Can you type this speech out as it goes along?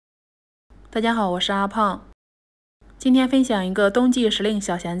大家好，我是阿胖。今天分享一个冬季时令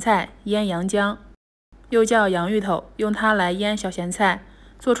小咸菜——腌洋姜，又叫洋芋头，用它来腌小咸菜，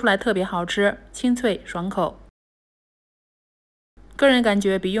做出来特别好吃，清脆爽口。个人感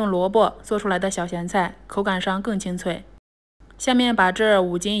觉比用萝卜做出来的小咸菜口感上更清脆。下面把这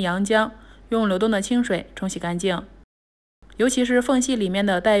5斤洋姜用流动的清水冲洗干净，尤其是缝隙里面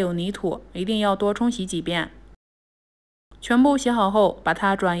的带有泥土，一定要多冲洗几遍。全部洗好后，把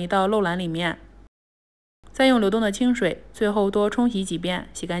它转移到漏篮里面，再用流动的清水，最后多冲洗几遍，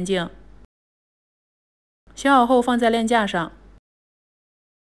洗干净。洗好后放在晾架上，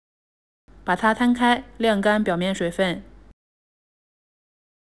把它摊开，晾干表面水分。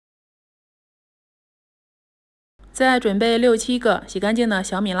再准备6、7个洗干净的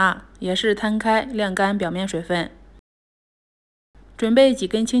小米辣，也是摊开，晾干表面水分。准备几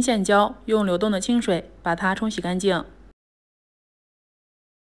根青线椒，用流动的清水把它冲洗干净。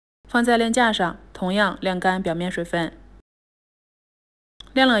放在晾架上，同样晾干表面水分。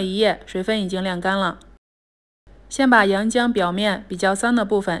晾了一夜，水分已经晾干了。先把洋姜表面比较脏的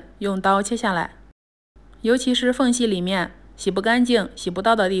部分用刀切下来，尤其是缝隙里面洗不干净、洗不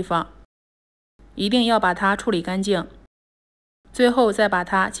到的地方，一定要把它处理干净。最后再把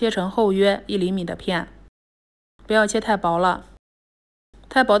它切成厚约1厘米的片，不要切太薄了，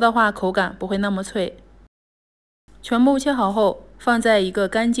太薄的话口感不会那么脆。全部切好后，放在一个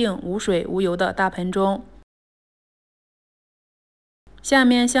干净、无水无油的大盆中。下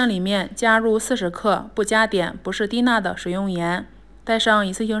面向里面加入40克不加碘、不是低钠的食用盐，戴上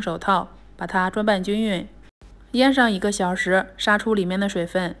一次性手套，把它装拌均匀，腌上1个小时，杀出里面的水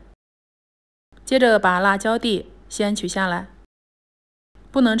分。接着把辣椒蒂先取下来，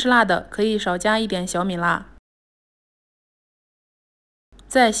不能吃辣的可以少加一点小米辣。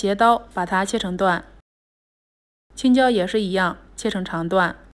再斜刀把它切成段。青椒也是一样，切成长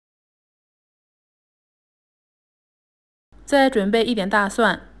段。再准备一点大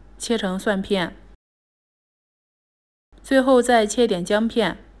蒜，切成蒜片。最后再切点姜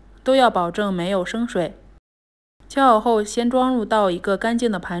片，都要保证没有生水。切好后先装入到一个干净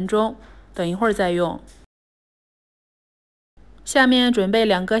的盘中，等一会儿再用。下面准备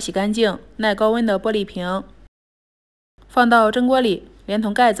2个洗干净、耐高温的玻璃瓶，放到蒸锅里，连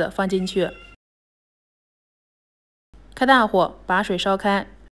同盖子放进去。开大火，把水烧开，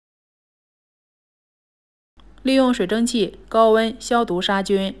利用水蒸气高温消毒杀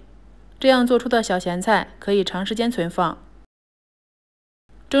菌，这样做出的小咸菜可以长时间存放。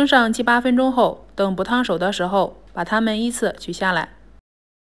蒸上7、8分钟后，等不烫手的时候，把它们依次取下来。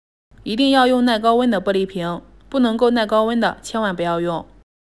一定要用耐高温的玻璃瓶，不能够耐高温的千万不要用。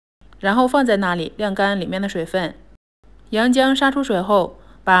然后放在那里晾干里面的水分。洋姜杀出水后，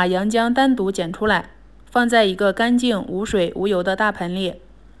把洋姜单独捡出来，放在一个干净、无水无油的大盆里，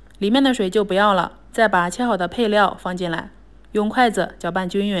里面的水就不要了。再把切好的配料放进来，用筷子搅拌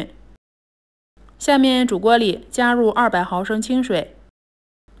均匀。下面煮锅里加入200毫升清水，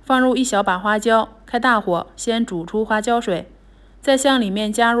放入1小把花椒，开大火先煮出花椒水，再向里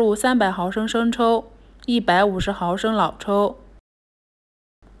面加入300毫升生抽、150毫升老抽，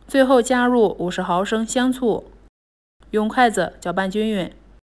最后加入50毫升香醋，用筷子搅拌均匀。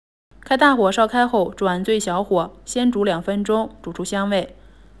开大火烧开后，转最小火，先煮2分钟，煮出香味。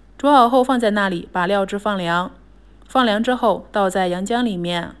煮好后放在那里，把料汁放凉。放凉之后，倒在洋姜里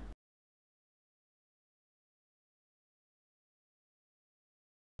面。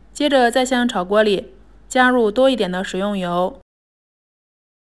接着再向炒锅里加入多一点的食用油，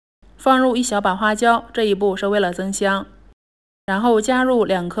放入1小把花椒，这一步是为了增香。然后加入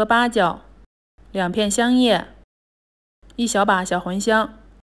2颗八角、2片香叶、1小把小茴香。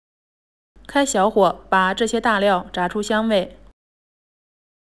开小火把这些大料炸出香味，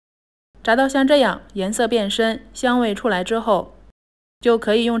炸到像这样颜色变深，香味出来之后，就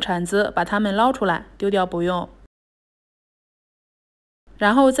可以用铲子把它们捞出来，丢掉不用。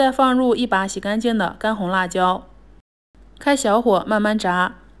然后再放入1把洗干净的干红辣椒，开小火慢慢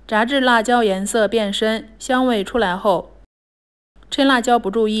炸，炸至辣椒颜色变深，香味出来后，趁辣椒不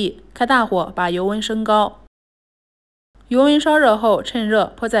注意，开大火把油温升高。油温烧热后，趁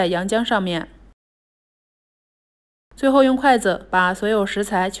热泼在洋姜上面，最后用筷子把所有食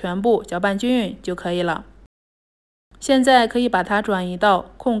材全部搅拌均匀就可以了。现在可以把它转移到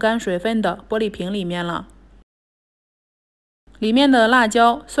控干水分的玻璃瓶里面了。里面的辣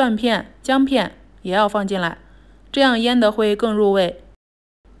椒、蒜片、姜片也要放进来，这样腌的会更入味。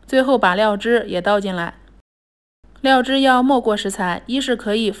最后把料汁也倒进来，料汁要没过食材，一是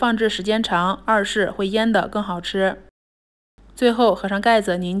可以放置时间长，二是会腌的更好吃。最后合上盖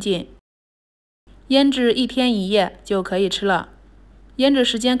子拧紧，腌制1天1夜就可以吃了。腌制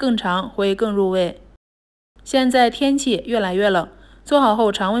时间更长，会更入味。现在天气越来越冷，做好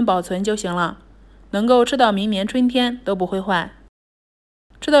后常温保存就行了，能够吃到明年春天都不会坏。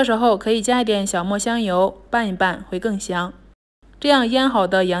吃的时候可以加一点小磨香油，拌一拌会更香。这样腌好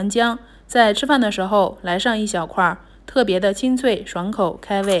的洋姜，在吃饭的时候来上一小块，特别的清脆爽口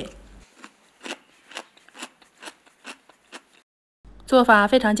开胃。做法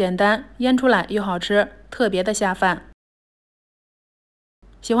非常简单，腌出来又好吃，特别的下饭。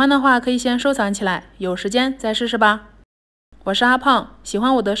喜欢的话可以先收藏起来，有时间再试试吧。我是阿胖，喜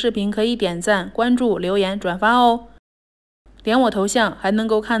欢我的视频可以点赞、关注、留言、转发哦。点我头像还能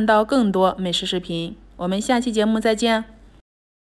够看到更多美食视频。我们下期节目再见。